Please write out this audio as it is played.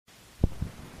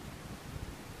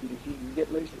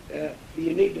get loose. Do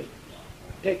you need to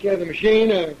take care of the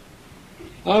machine?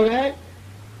 All right.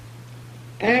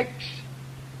 Acts,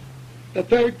 the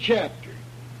 3rd chapter.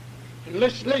 And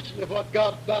let's listen to what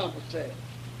God's Bible says.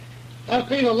 I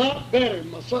feel a lot better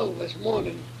in my soul this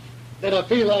morning than I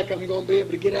feel like I'm going to be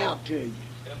able to get out to you.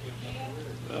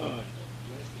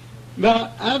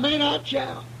 But I may not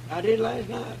shout. I did last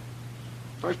night.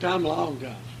 First time in a long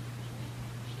time.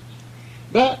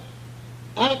 But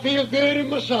I feel good in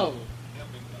my soul.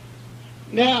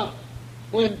 Now,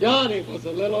 when Donnie was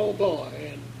a little old boy,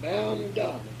 and bound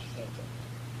Donnie,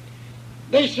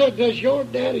 they said, does your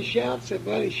daddy shout? I said,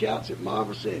 well, he shouts at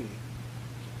Marble City.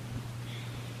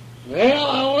 Well,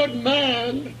 I wouldn't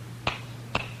mind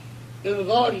if the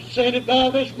Lord had sent it by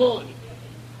this morning.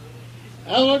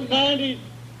 I wouldn't mind He'd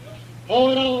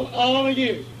pour it on all of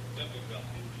you.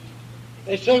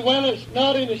 They say, well, it's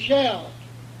not in a shout.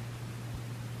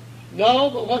 No,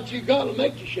 but what you got will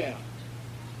make you shout.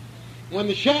 When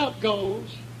the shout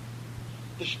goes,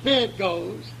 the Spirit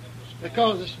goes,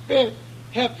 because the Spirit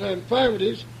helps the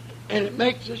infirmities, and it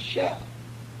makes us shout.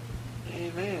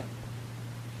 Amen.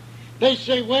 They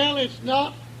say, well, it's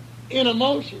not in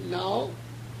emotion. No,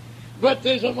 but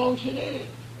there's emotion in it.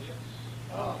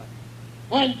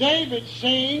 When David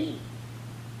seen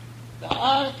the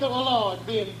ark of the Lord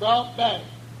being brought back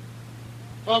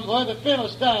from where the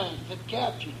Philistines had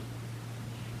captured him,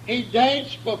 he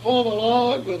danced before the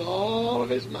Lord with all of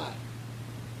his might.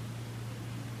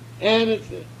 And as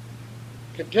the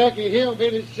Kentucky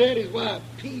hillbilly said, his wife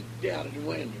peeped out of the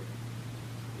window.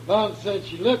 The Bible said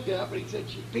she looked out, but he said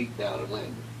she peeped out of the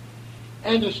window.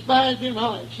 And despised him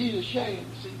hard. She's ashamed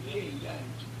to see the king dance.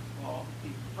 Oh,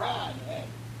 pride had it.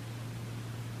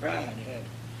 Pride had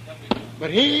it.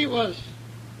 But he was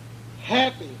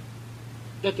happy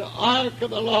that the ark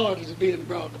of the Lord is being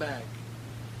brought back.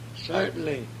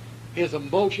 Certainly, his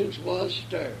emotions was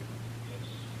stirred.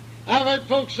 I've heard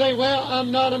folks say, well,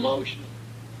 I'm not emotional.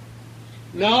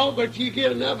 No, but you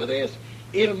get enough of this,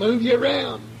 it'll move you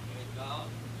around.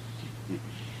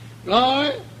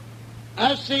 Lord,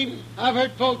 I've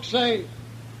heard folks say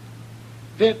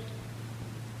that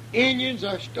Indians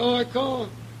are stoical,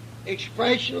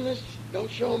 expressionless, don't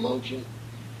show emotion.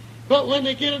 But when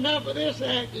they get enough of this,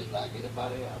 they act just like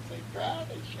anybody else. They cry,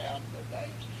 they shout, they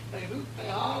dance, they hoop, they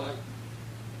holler.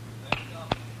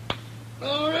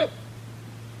 Glory.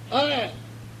 All right.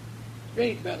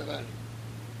 Read, Brother Bunny.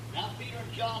 Now Peter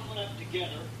and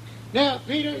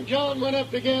John went up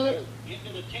together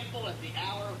into the temple at the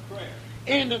hour of prayer.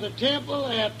 Into the temple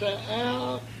at the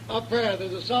hour of prayer.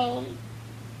 There's a song,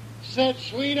 said,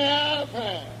 sweet hour of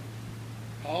prayer,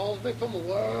 calls me from a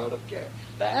world of care.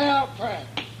 The hour of prayer.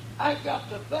 I got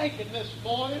to thinking this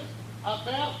morning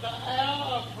about the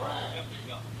hour of prayer.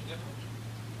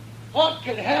 What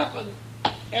could happen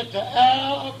at the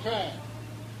hour of prayer?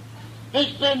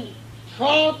 There's been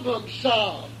problems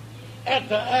solved at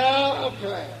the hour of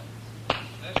prayer.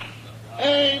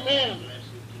 Amen.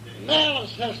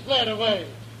 Malice has fled away.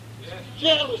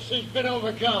 Jealousy's been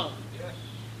overcome.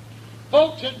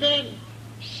 Folks have been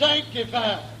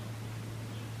sanctified,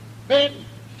 been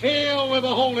filled with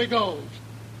the Holy Ghost,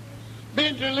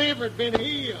 been delivered, been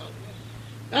healed.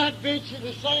 I'd venture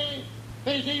to say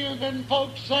there's even been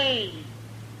folks saved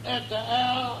at the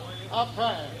hour of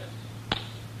prayer.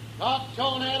 God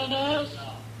told Ananias,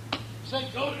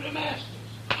 said, go to Damascus.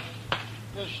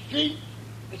 The street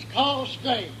is called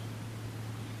Straight.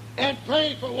 And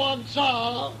pray for one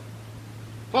Saul,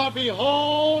 for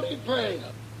behold, he prayed.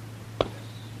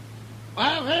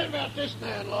 I've heard about this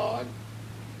man, Lord.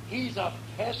 He's a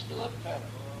pestilent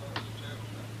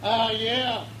fellow.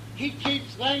 Yeah. He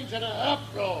keeps things in an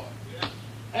uproar.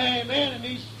 Amen. And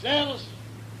he's zealous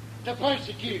to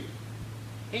persecute.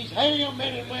 He's hailed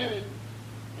men and women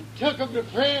and took them to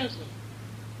prison.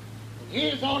 And he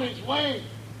is on his way.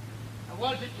 And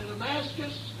was it to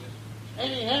Damascus?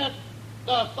 And he had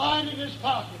the authority in his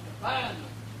pocket to bind them.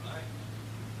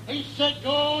 He said,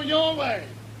 go your way.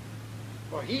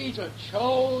 For he's a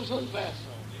chosen vessel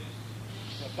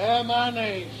to bear my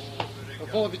name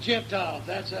before the Gentiles.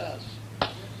 That's us.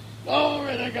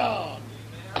 Glory to God.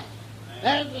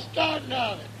 That's the starting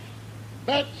of it.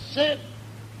 But said,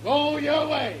 go your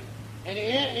way. And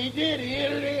he did. He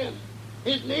entered in.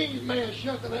 His knees may have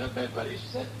shook a little bit, but he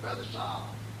said, Brother Saul,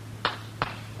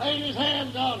 laid his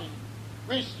hands on him.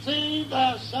 Receive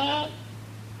thy sight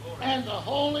and the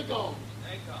Holy Ghost.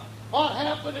 What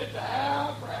happened at the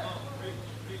hour of prayer?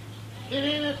 Did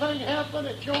anything happen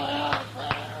at your hour of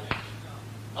prayer?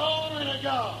 Glory to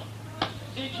God.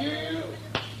 Did you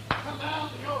come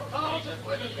out of your closet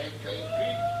with a victory?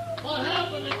 What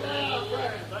happened at the hour of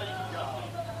prayer? Thank you, God.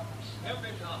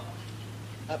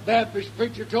 A Baptist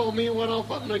preacher told me he went off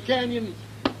up in the canyon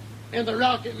in the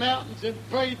Rocky Mountains and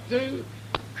prayed through,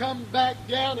 come back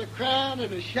down a crying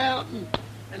and a shouting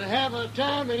and a having a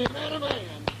time, and he met a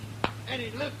man. And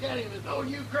he looked at him and said, "Oh,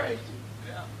 you crazy."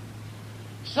 Yeah.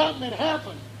 Something had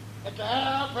happened at the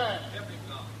hour of prayer.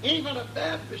 Even a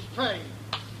Baptist prayed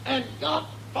and got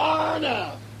far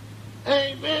enough.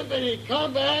 Amen. But he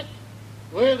come back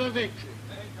with a victory.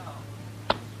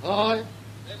 Boy,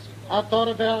 I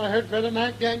heard Brother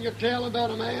McDaniel tell about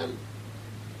a man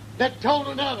that told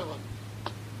another one.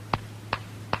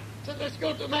 Said, "Let's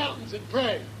go to the mountains and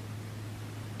pray."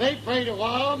 They prayed a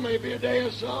while, maybe a day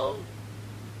or so.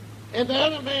 And the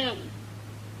other man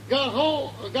got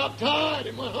home, or got tired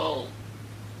and went home.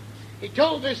 He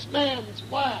told this man's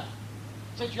wife,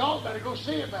 said, "Y'all better go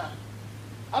see about it."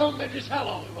 I don't know just how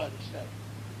long it was, he said.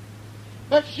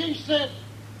 But she said,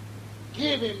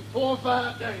 "Give him 4 or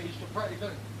 5 days to pray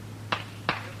through."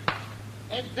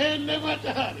 And then they went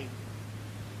to hunt him.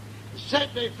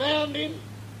 Said they found him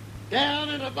down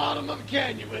in the bottom of a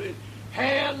canyon with his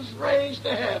hands raised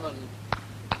to heaven,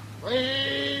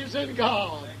 praising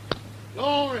God.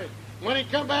 Glory. When he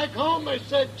come back home, they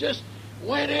said just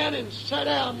went in and sat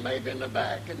down maybe in the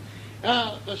back. And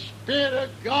the Spirit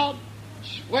of God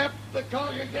swept the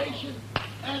congregation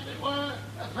as it were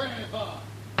a prayer for.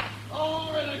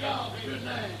 Glory to God be His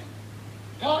name.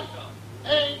 What?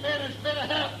 Amen. It's been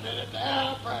happening at the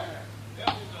hour of prayer.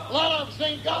 A lot of us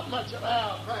ain't got much of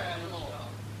hour of prayer anymore.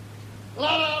 A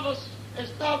lot of us is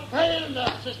not praying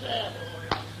enough, Sister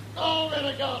Alice.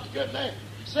 Glory to God's good name.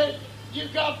 Say, you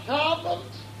got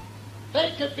problems?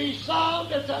 They could be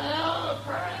solved at the hour of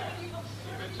prayer.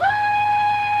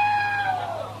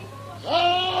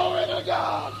 Glory to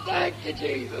God. Thank you,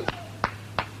 Jesus.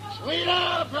 Sweet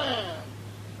hour of prayer.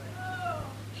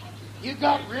 You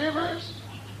got rivers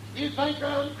you think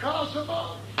are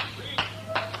uncrossable,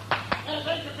 and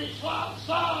they could be solved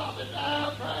at the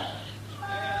hour of prayer.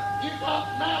 You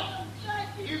got mountains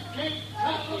you can't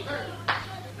travel through.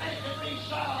 They could be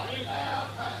solved at the hour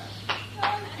of prayer.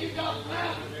 You got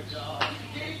mountains you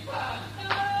can't climb.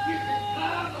 You can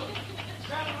climb them.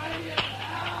 Celebrate at the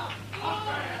hour of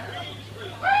prayer.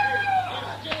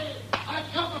 I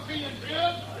come a feeling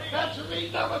good. That's the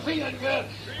reason I'm a feeling good.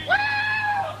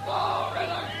 Glory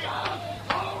to God.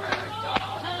 Glory to God.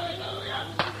 Hallelujah.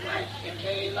 Thank you,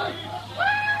 Jesus.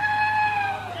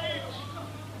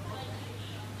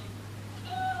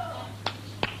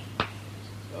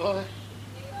 Oh,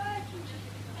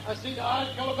 I see the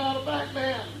article about a black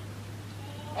man,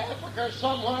 Africa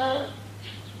somewhere,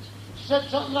 said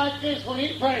something like this: when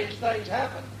he prays, things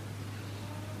happen.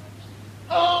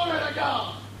 Glory to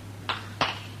God.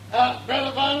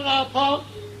 Brother Vine and I thought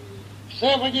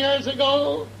 7 years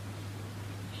ago,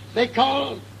 they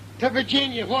called to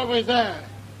Virginia where we was there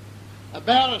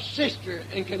about a sister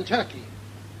in Kentucky.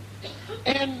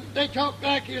 And they talked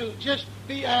like it'll just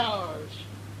be hours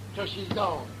till she's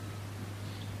gone.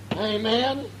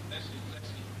 Amen.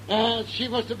 She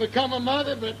was to become a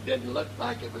mother, but it didn't look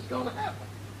like it was going to happen.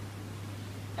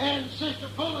 And Sister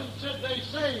Pullen said they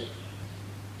say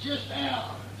just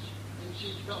hours and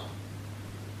she's gone.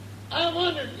 I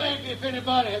wondered maybe if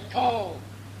anybody had called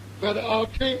Brother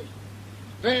Autry.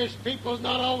 Various people have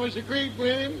not always agreed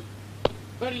with him,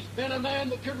 but he's been a man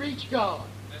that could reach God.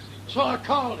 So I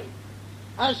called him.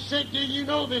 I said, "Do you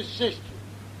know this sister?"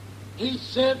 He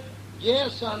said,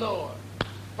 "Yes, I know her."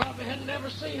 Probably had never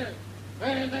seen her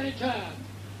very many times.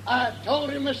 I told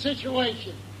him the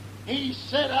situation. He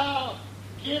said, "I'll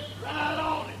get right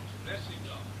on it."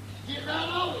 Get right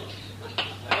on it.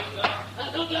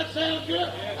 Don't that sound good?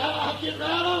 I'll get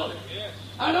right on it.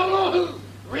 I don't know who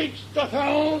reached the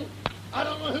throne. I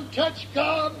don't know who touched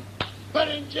God. But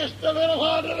in just a little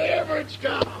while, deliverance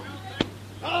come.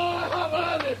 Oh, I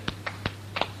love it.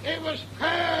 It was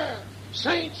prayer.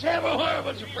 Saints everywhere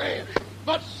was praying.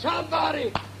 But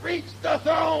somebody reached the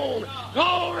throne.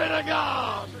 Glory to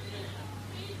God.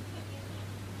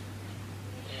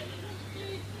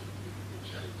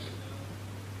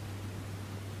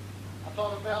 I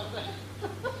thought about that.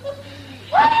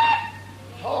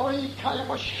 Oh, he came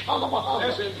a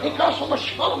shalamaha. He got some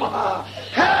shalamaha.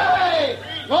 Hey!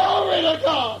 Glory to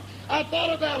God. I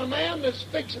thought about a man that's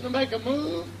fixing to make a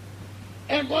move,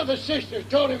 and one of the sisters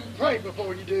told him, "Pray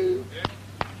before you do."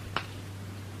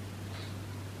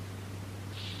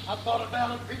 I thought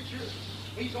about a preacher.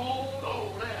 He's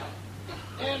old now.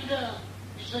 And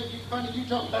he said, "You funny, you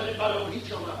talking about anybody old, he's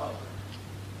going to holler."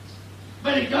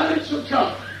 But he got in some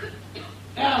trouble.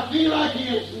 Now I feel like he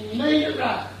has made it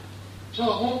right. So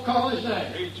I won't call his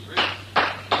name.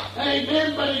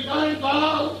 Amen. But he got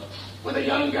involved with a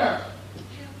young girl.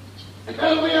 And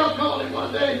Brother Will called him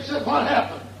one day and said, what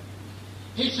happened?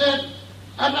 He said,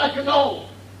 I'd like to know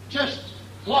just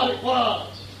what it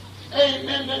was.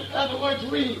 Amen. In other words,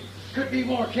 we could be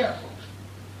more careful.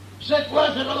 Said,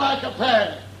 was it like a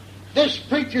prayer? This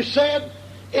preacher said,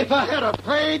 if I had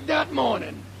prayed that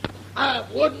morning, I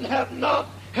wouldn't have not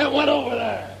have went over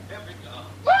there.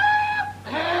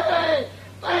 Hey,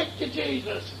 thank you,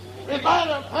 Jesus. If I'd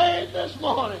have prayed this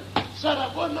morning, said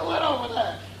I wouldn't have went over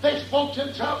there. There's folks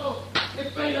in trouble.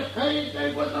 If they'd have prayed,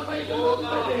 they wouldn't have made the move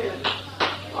they did.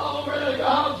 Oh, really,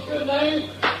 God's good name.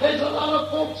 There's a lot of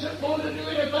folks that want to do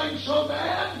anything so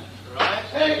bad. Right.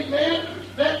 Amen.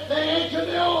 That they answer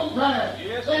their own prayer.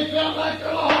 Yes. They felt like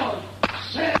the Lord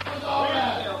said it was all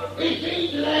right. It's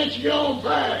easy to answer your own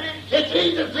prayer. It's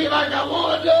easy to feel like I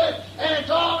want to do it, and it's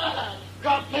all right.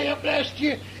 God may have blessed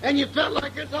you, and you felt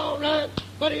like it's all right,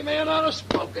 but He may not have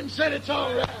spoken and said it's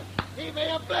all right. He may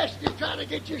have blessed you, trying to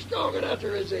get you strong enough to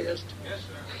resist. Yes,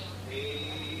 sir.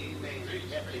 Amen.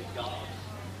 Heavenly God.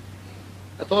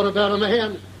 I thought about a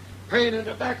man praying in a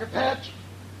tobacco patch.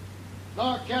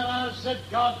 North Carolina said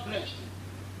God blessed him.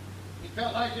 He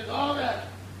felt like it was all right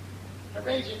to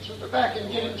raise him some tobacco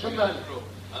and get him some money.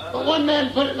 But one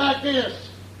man put it like this.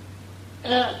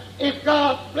 If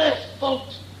God blessed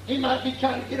folks, He might be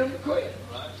trying to get them to quit.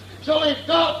 So if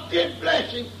God did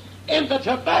bless him in the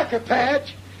tobacco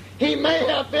patch, He may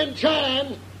have been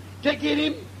trying to get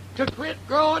him to quit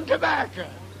growing tobacco.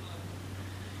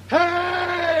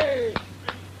 Hey!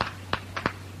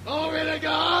 Glory to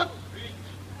God.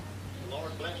 The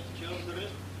Lord blessed the children of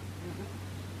Israel.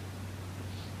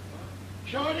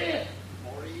 Sure did.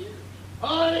 40 years.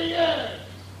 40 years.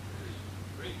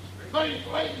 But He's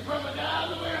waiting for them to die in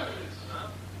the wilderness.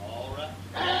 All right.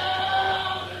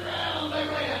 Round and round they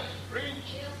went.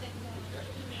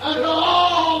 Until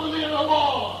all the men of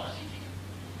war,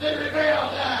 they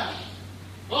rebelled down.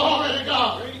 Glory to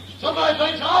God. Somebody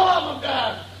thinks all of them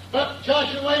died. But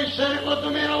Joshua said it was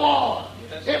the men of war.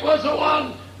 It was the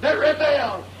one that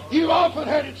rebelled. You often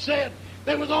heard it said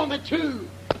there was only two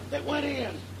that went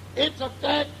in. It's a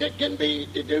fact that can be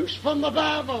deduced from the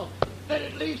Bible that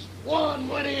at least one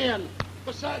went in,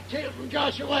 besides Caleb and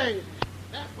Joshua.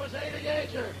 That was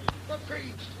Eleazar, the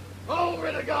priest.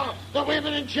 Glory to God. The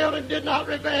women and children did not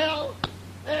rebel.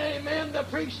 Amen. The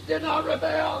priests did not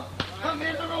rebel. The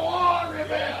men of the war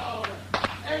rebelled.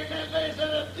 Amen. There's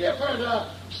a different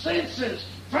senses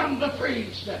from the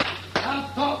priest. I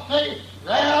thought they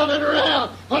round and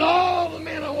around when all the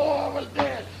men of war was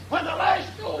dead. When the last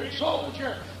old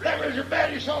soldier that was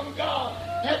rebellious on God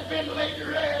had been laid to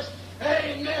rest.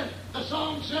 Amen. The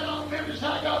song said, I don't remember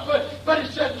how God put it, but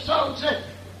it said, the song said,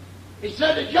 He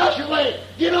said to Joshua,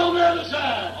 get on the other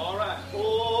side. All right.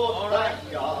 Oh, all right,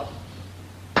 God.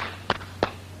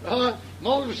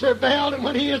 Moses rebelled, and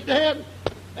when he is dead,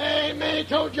 amen, he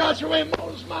told Joshua,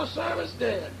 Moses, my servant's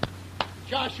dead.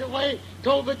 Joshua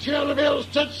told the children of Israel,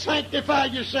 said, sanctify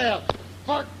yourself,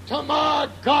 for tomorrow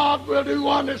God will do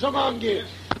wonders among you.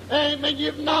 Amen.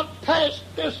 You've not passed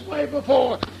this way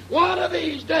before. One of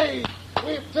these days,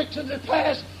 we're fixing to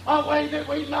pass a way that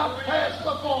we've not passed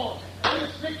before. We're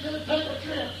fixing to take a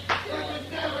trip that we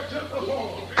never took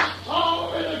before.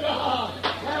 Glory to God.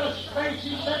 Had a space,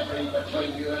 He separated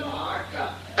between you and the ark.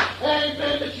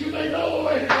 Amen. That you may know the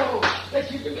way to go.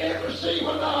 That you can never see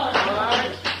when the ark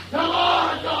comes. Come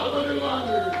on, God will do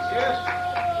wonders. Yes.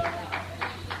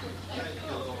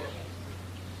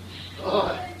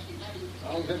 Lord,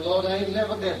 oh, good Lord, I ain't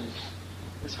never been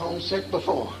this homesick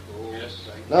before. Oh, yes,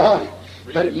 Lord,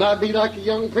 but it might be like a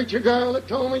young preacher girl that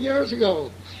told me years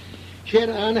ago. She had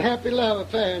an unhappy love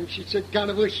affair, and she said,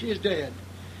 kind of wish she was dead.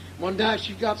 One night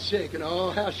she got sick, and oh,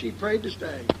 how she prayed to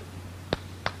stay.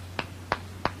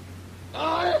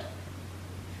 Lord,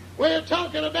 we're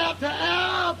talking about the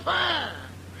hour of prayer.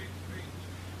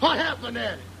 What happened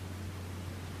at it?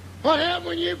 What happened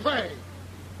when you prayed?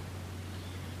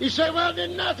 You say, well,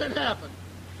 did nothing happen?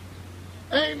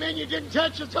 Amen, you didn't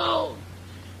touch the phone.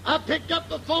 I picked up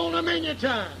the phone a million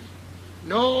times.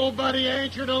 Nobody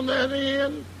answered on the other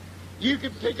end. You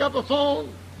could pick up a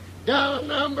phone, dial a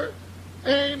number.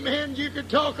 Amen, you could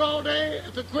talk all day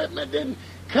if equipment didn't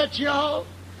cut you off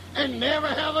and never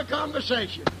have a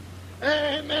conversation.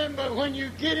 Amen, but when you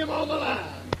get him on the line,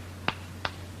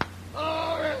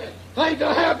 all right, things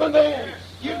will happen then.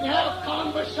 You can have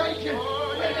conversation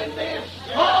with him then.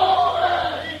 All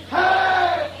right,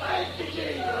 hey, thank you,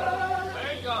 Jesus.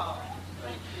 Thank God.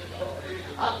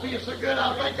 I feel so good,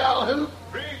 I think I'll hoop.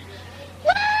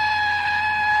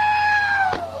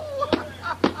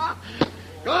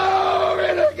 Glory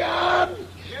to God.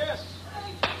 Yes.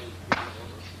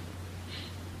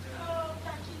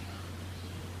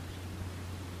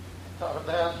 thought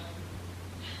about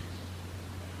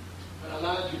when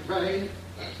Elijah prayed,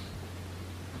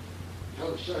 he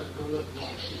told the servant, go look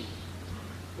and see.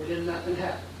 But then nothing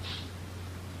happened.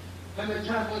 How many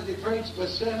times was he preached?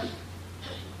 Was 7?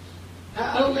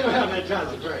 I don't know how many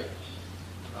times he prayed.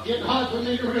 Getting hard for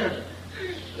me to remember.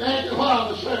 After a while,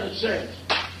 the servant says,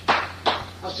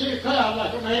 I see a cloud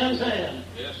like a man's hand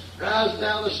rise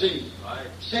down the sea. Right.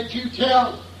 Said, you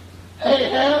tell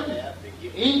Ahab,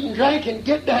 eat and drink and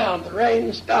get down. The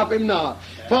rain stop him not.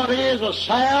 For there is a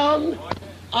sound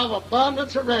of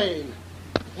abundance of rain.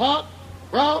 What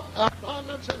brought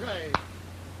abundance of rain?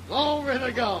 Glory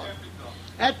to God.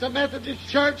 At the Methodist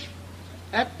Church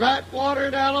at Brightwater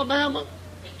in Alabama,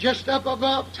 just up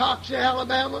above Toxie,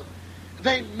 Alabama,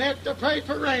 they met to pray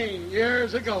for rain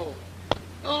years ago.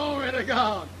 Glory to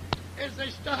God. As they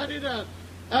started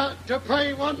to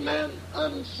pray, one man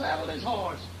unsaddled his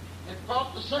horse and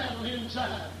brought the saddle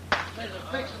inside. They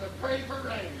were fixing to pray for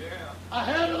rain. I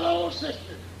had an old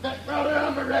sister that brought her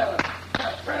umbrella,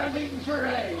 got prayer meeting for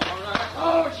rain.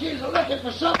 Oh, she's looking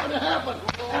for something to happen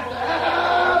at the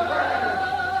hour of prayer.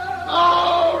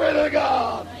 Glory to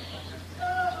God.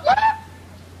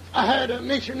 I heard a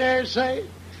missionary say,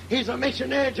 he's a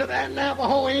missionary to the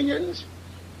Navajo Indians.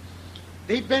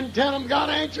 He'd been telling them God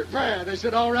answered prayer. They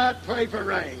said, all right, pray for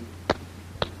rain.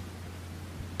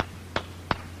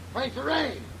 Pray for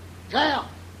rain. Drought.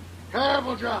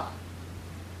 Terrible drought.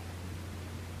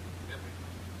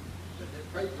 But they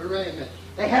prayed for rain.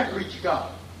 They hadn't reached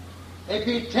God. They'd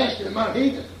be tested among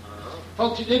heathen.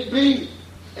 Folks that didn't believe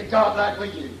in God like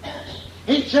we do.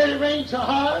 He said it rained so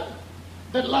hard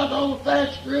that a lot of old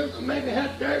thatched roofs and maybe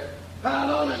had dirt piled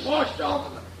on and washed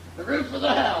off the roof of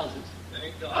the houses.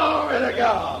 Glory to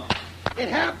God. It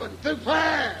happened through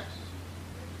prayer.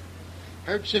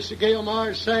 Heard Sister Gail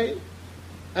Mars say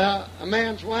a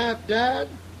man's wife died.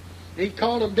 He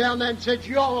called him down there and said,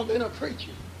 you all have been a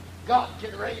preacher. God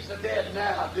can raise the dead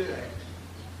now, do it.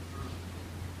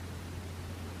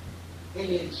 And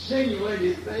he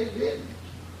insinuated they didn't.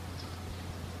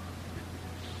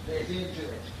 They're into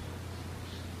it.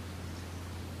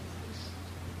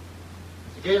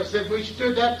 Gail said, we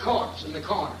stood that corpse in the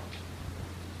corner.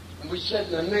 And we said,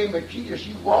 in the name of Jesus,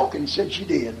 you walk, and said she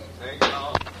did. Thank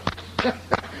God.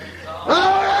 All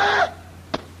right.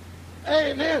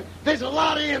 Amen. There's a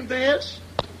lot in this.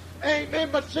 Amen.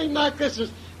 But it seemed like this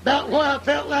is about where I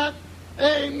felt like,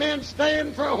 amen,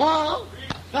 staying for a while.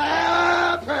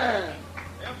 Prayer.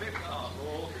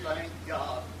 Oh, thank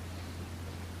God.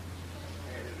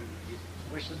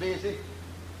 We're so busy.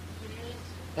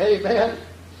 Amen.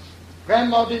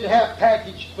 Grandma didn't have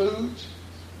packaged foods.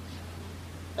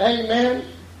 Amen.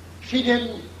 She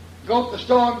didn't go to the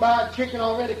store and buy a chicken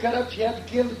already cut up. She had to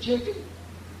kill the chicken,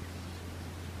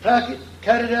 pluck it,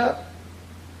 cut it up.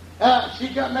 She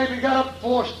maybe got up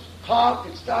 4 o'clock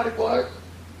and started work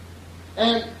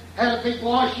and had a big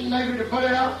washing maybe to put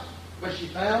out, but she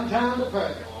found time to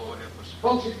pray.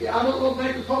 Folks, I don't know,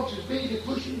 maybe folks are busy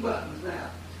pushing buttons now.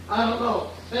 I don't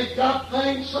know. They got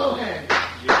things so handy,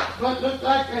 but look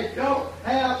like they don't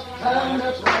have time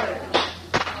to pray.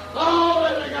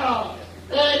 Glory to God.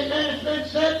 Amen. It's been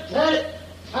said, take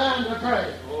time to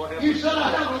pray. You said,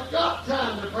 I haven't got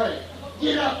time to pray.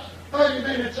 Get up 30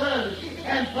 minutes early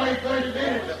and pray 30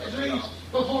 minutes at least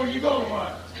before you go to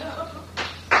work.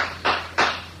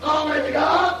 Glory to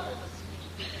God.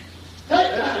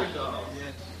 Take time.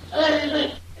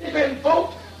 Amen. Amen,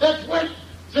 folks that went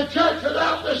to church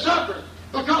without the supper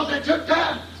because they took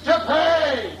time to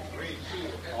pray.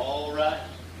 All right.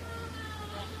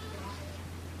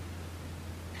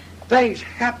 Things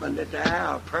happened at the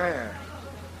hour of prayer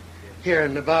here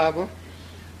in the Bible.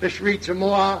 Let's read some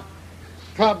more. I'll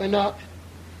probably not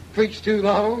preach too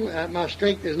long. My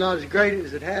strength is not as great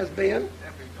as it has been.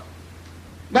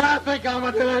 But I think I'm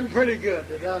doing pretty good.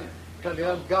 Because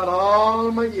I've got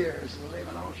all my years of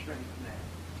living on strength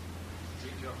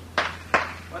now.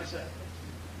 What is that?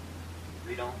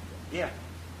 Read on. Yeah.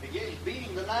 Begins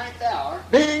beating the 9th hour.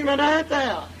 Being the 9th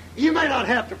hour. You may not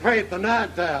have to pray at the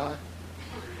 9th hour.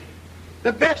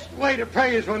 The best way to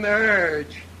pray is when the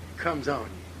urge comes on you.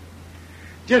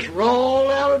 Just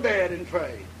roll out of bed and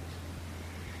pray.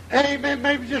 Amen.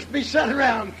 Maybe just be sitting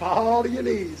around, fall to your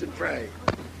knees and pray.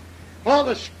 Well,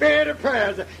 the spirit of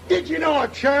prayer. Did you know a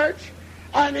church,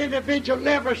 an individual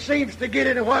never seems to get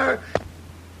anywhere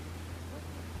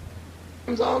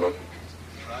comes on them?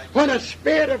 When a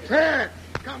spirit of prayer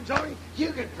comes on you,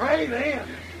 you can pray then.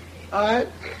 All right?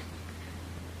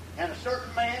 And a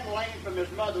certain man lame from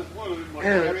his mother's womb was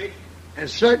carried. And a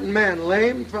certain man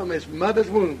lame from his mother's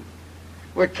womb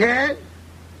were carried.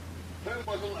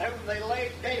 Whom they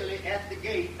laid daily at the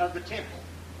gate of the temple.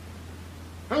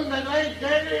 whom they laid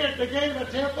daily at the gate of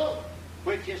the temple,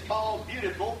 which is called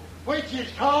Beautiful, which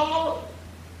is called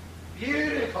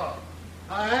Beautiful. All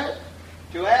right?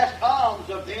 to ask alms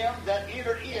of them that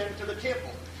entered into the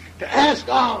temple. To ask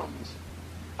alms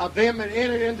of them that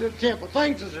entered into the temple.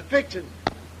 Things was fixing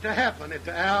to happen at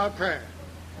the hour of prayer.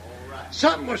 All right.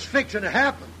 Something was fixing to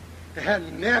happen that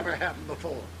had never happened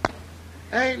before.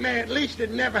 Amen. At least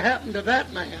it never happened to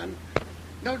that man.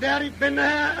 No doubt he'd been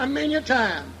there a million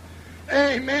times.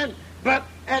 Amen. But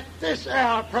at this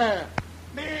hour of prayer,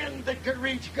 men that could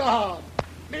reach God,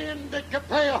 men that could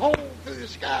pray a hole through the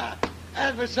sky,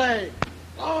 as we say,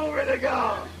 glory to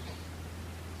God.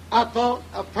 I thought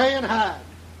of praying Hyde.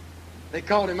 They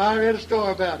called him. I read a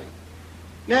story about him.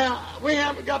 Now, we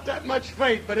haven't got that much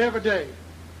faith, but every day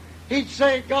he'd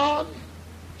say, God,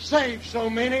 save so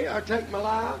many or take my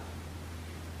life,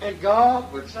 and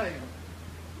God would save them.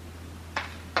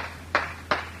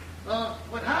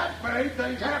 When Hyde prayed,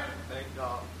 things happen. Thank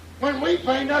God. When we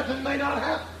pray, nothing may not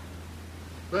happen.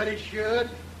 But it should.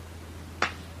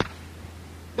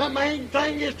 The main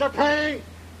thing is to pray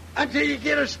until you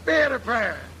get a spirit of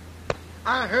prayer.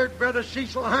 I heard Brother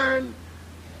Cecil Hearn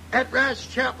at Rice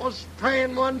Chapels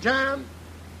praying one time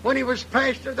when he was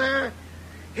pastor there.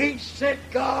 He said,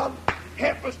 God,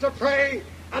 help us to pray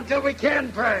until we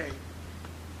can pray.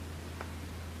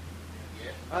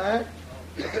 Yes. All right?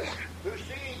 Who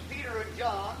seeing Peter and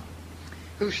John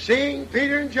Who seeing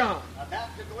Peter and John about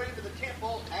to go into the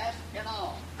temple, asked an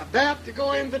alms. about to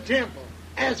go in the temple,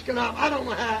 asking alms. I don't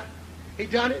know how he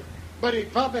done it, but he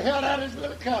probably held out his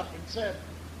little cup and said,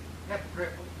 help a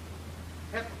cripple.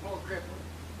 Help a poor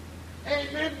cripple.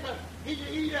 Amen. But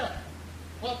he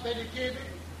what they give him,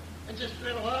 and just a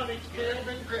little while he's still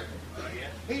been crippled.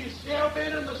 Yes. He's still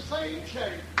been in the same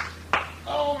shape.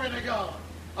 Glory to God.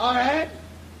 All right?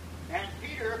 And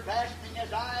Peter, fastening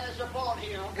his eyes upon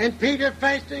him, And Peter,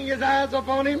 fastening his eyes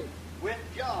upon him, with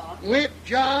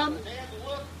John, said,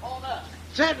 Look on us.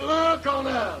 Said, look on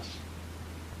us.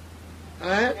 All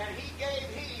right? And he gave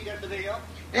heed unto them,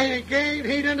 And he gave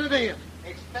heed unto them,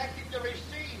 expecting to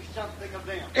receive something of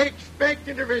them.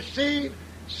 expecting to receive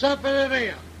something of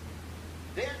them.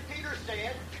 Then Peter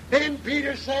said, Then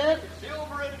Peter said,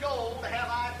 Silver and gold have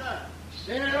I none.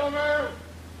 silver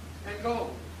and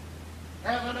gold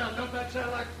have I none. Don't that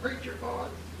sound like a preacher, boy?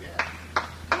 Yeah.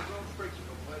 Two broke preachers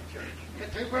will play church.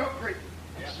 Get two broke preachers.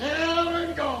 Yeah. Silver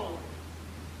and gold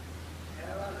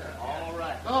have I none. All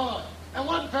right. Oh, and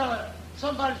one fella,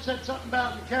 somebody said something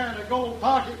about him carrying a gold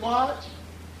pocket watch,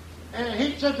 and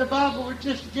he said the Bible was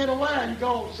just to get away in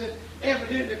gold. Said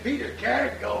evidently Peter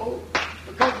carried gold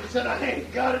because he said, I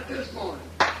ain't got it this morning.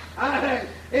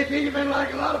 If he'd have been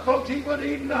like a lot of folks, he wouldn't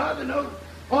even hardly know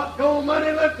what gold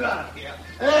money looked like. Yeah.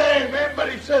 Amen.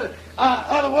 But he said,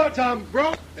 other words, I'm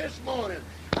broke this morning.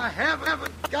 I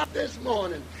haven't got this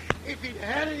morning. If he'd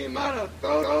had it, he might have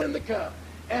thrown it in the cup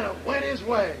and it went his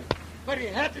way. But he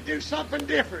had to do something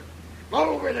different.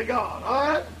 Glory to God. All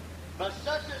right? But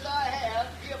such as I have,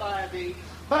 give I thee.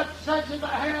 But such as I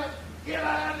have, give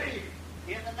I thee.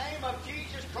 In the name of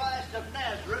Jesus Christ of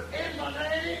Nazareth, In the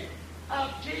name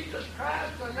of Jesus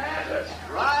Christ of Nazareth,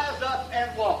 rise up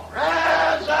and walk.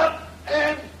 rise up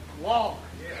and walk.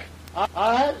 All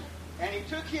right? And he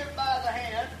took him by the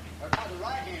hand, or by the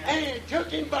right hand, And he took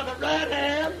him by the right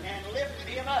hand and lifted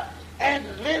him up. and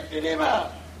lifted him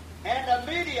up. And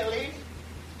immediately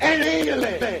And immediately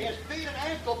his feet and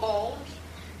ankle bones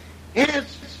his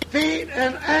feet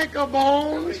and ankle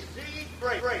bones received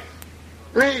strength.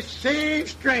 received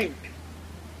strength.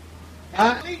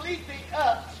 And leaping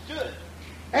up stood,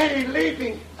 And he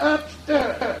leaping up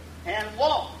stood and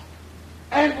walked,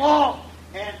 and walked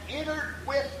and entered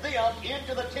with them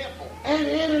into the temple, and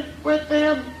entered with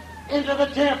them into the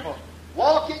temple.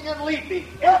 walking and leaping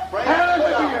and praising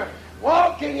Hallelujah. God.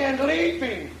 Walking and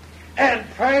leaping and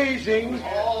praising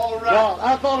All right. God.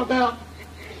 I thought about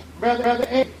Brother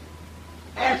Ed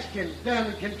Askins down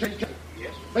in Kentucky.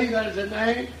 Yes. Be that as a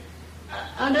name.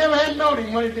 I never had known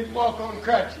him when he didn't walk on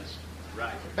crutches.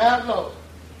 Right. Bad low.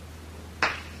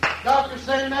 Doctor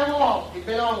said he never walked. He'd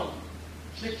been on them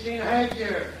 16 and a half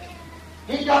years.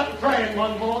 He got to praying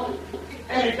one morning,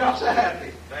 and he got so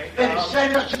happy. Thank And he God.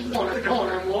 sat up in the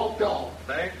corner and walked off.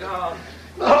 Thank God.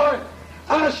 Lord,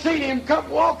 I seen him come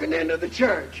walking into the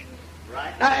church.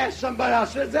 Right. I asked somebody, I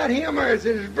said, is that him or is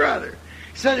it his brother?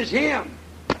 He said, it's him.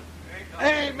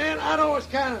 Amen. I'd always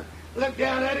kind of looked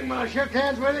down at him when I shook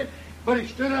hands with him, but he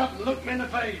stood up and looked me in the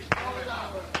face. Glory to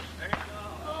God.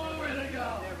 Glory to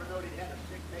God. Never knowed he had a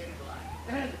sick day in his life.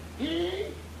 And he,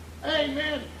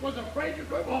 amen, was afraid to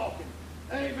quit walking.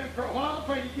 Amen. For a while,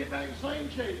 afraid he'd get back in the same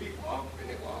shape. He walked and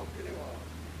he walked and he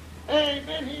walked.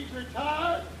 Amen. He's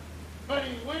retired, but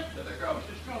he went to the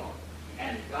grocery store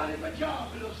and got him a job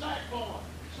as a sack boy.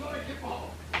 So he kept on.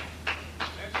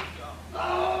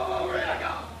 Oh, really,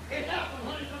 God. It happened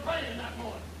when he was praying that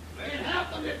morning. It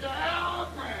happened at the hour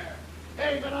of prayer.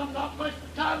 Amen. I'm not much the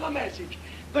time of my message,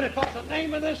 but if that's the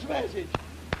name of this message,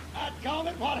 I'd call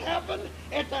it what happened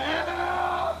at the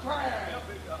hour of prayer.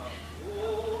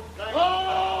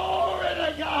 Glory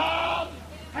to God.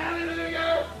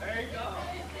 Hallelujah.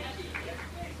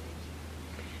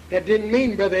 That didn't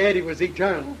mean Brother Eddie was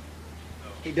eternal.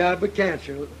 He died with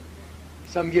cancer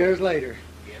some years later.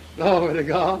 Glory to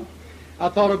God. I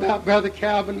thought about Brother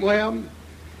Calvin Webb.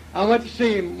 I went to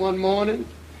see him one morning.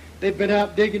 They'd been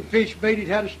out digging fish bait. He'd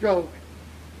had a stroke.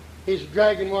 He's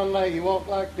dragging one leg. He walked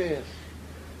like this.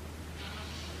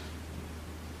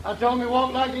 I told him he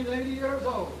walked like he's 80 years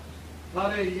old.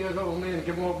 Not 80 years old men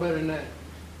can walk better than that.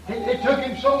 It took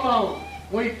him so long.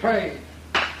 We prayed.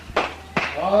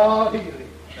 Oh, heal him.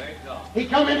 He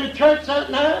come into church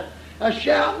that night, a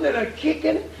shouting and a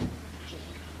kicking,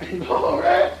 and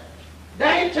glory,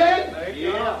 dancing.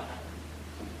 Yeah.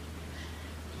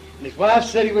 And his wife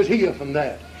said he was healed from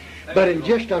that. But in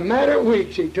just a matter of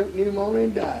weeks, he took pneumonia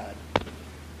and died.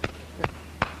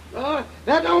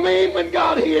 That don't mean when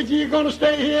God heals you, you're going to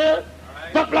stay here.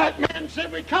 The black man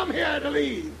said, we come here to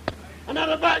leave.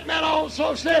 Another black man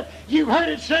also said, you've heard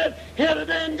it said, here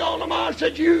today and gone tomorrow.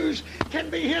 Said, Jews can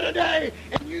be here today,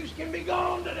 and Jews can be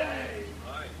gone today.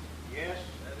 Right. Yes,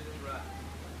 that is right.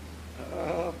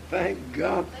 Oh, thank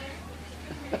God.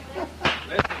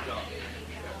 Bless God.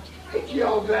 Ain't you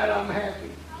all glad I'm happy?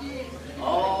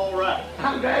 All right.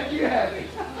 I'm glad you're happy.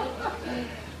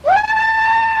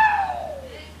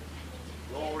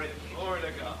 Glory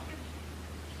to God.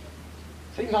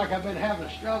 Seems like I've been having a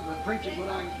struggle with preaching when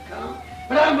I can come.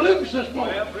 But I'm loose this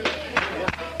morning. Glory to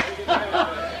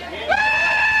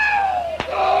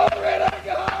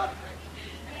God.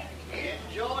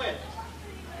 Enjoy it.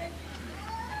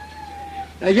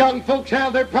 Now, young folks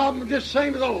have their problems just the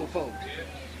same as old folks.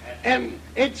 And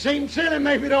it seems silly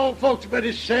maybe to old folks, but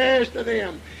it says to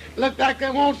them, look like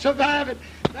they won't survive it.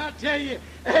 And I tell you,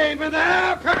 amen,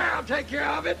 our prayer will take care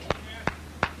of it.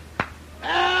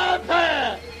 Our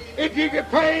prayer. If you could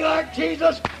pray like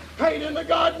Jesus prayed in the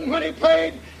garden when he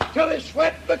prayed till his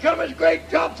sweat become as great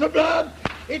drops of blood.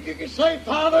 If you could say,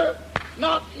 Father,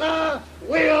 not my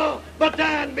will, but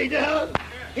thine be done.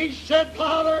 He said,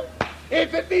 Father,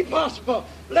 if it be possible,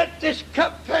 let this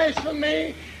cup pass from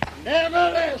me.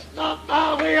 Nevertheless, not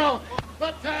my will,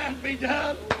 but thine be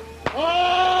done.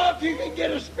 Oh, if you can get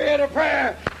a spirit of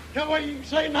prayer to where you can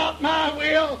say, not my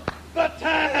will, but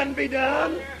thine be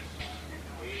done.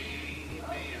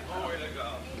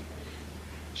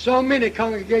 So many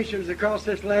congregations across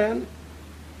this land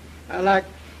are like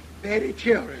petty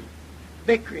children,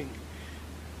 bickering.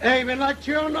 Amen, like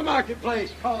children in the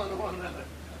marketplace, calling to one another.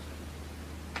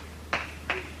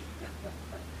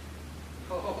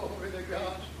 Oh, really,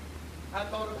 God. I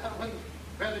thought about when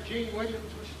Brother Gene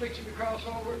Williams was fixing to cross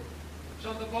over.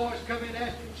 Some of the boys come in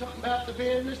asking something about the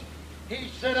business. He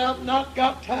said, I've not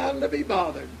got time to be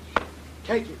bothered.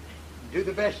 Take it. Do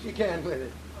the best you can with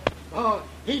it. Oh,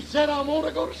 he said, I want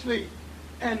to go to sleep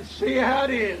and see how it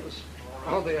is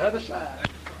on the other side.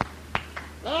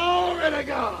 Glory to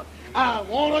God. I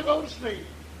want to go to sleep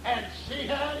and see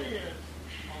how it is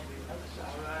on the other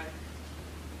side.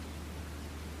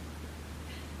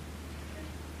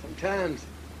 Sometimes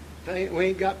we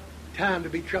ain't got time to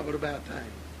be troubled about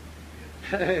things.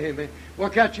 Amen.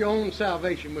 Work out your own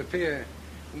salvation with fear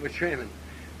and with trembling.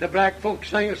 The black folks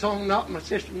sing a song, not my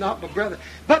sister, not my brother,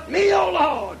 but me, O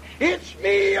Lord. It's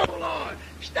me, O Lord.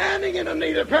 Standing in the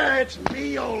need of prayer, it's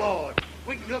me, O Lord.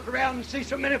 We can look around and see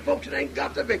so many folks that ain't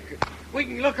got the victory. We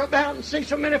can look about and see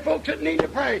so many folks that need to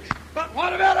pray. But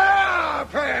what about our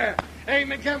prayer?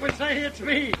 Amen. Can we say, it's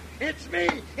me, it's me,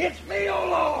 it's me, O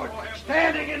Lord,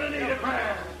 standing in the need of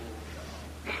prayer.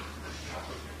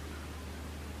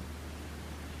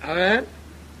 All right?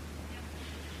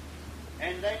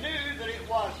 And they knew that it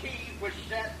was he which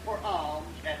sat for alms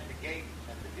at the gate,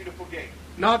 at the beautiful gate.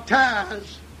 Not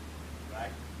tithes.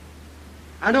 Right?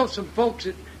 I know some folks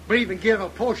that believe and give a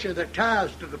portion of their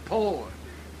tithes to the poor.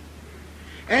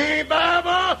 Ain't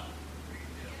Bible?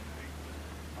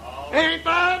 Oh. Ain't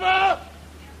Bible?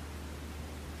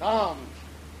 Alms.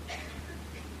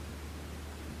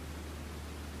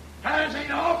 Tithes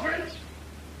ain't all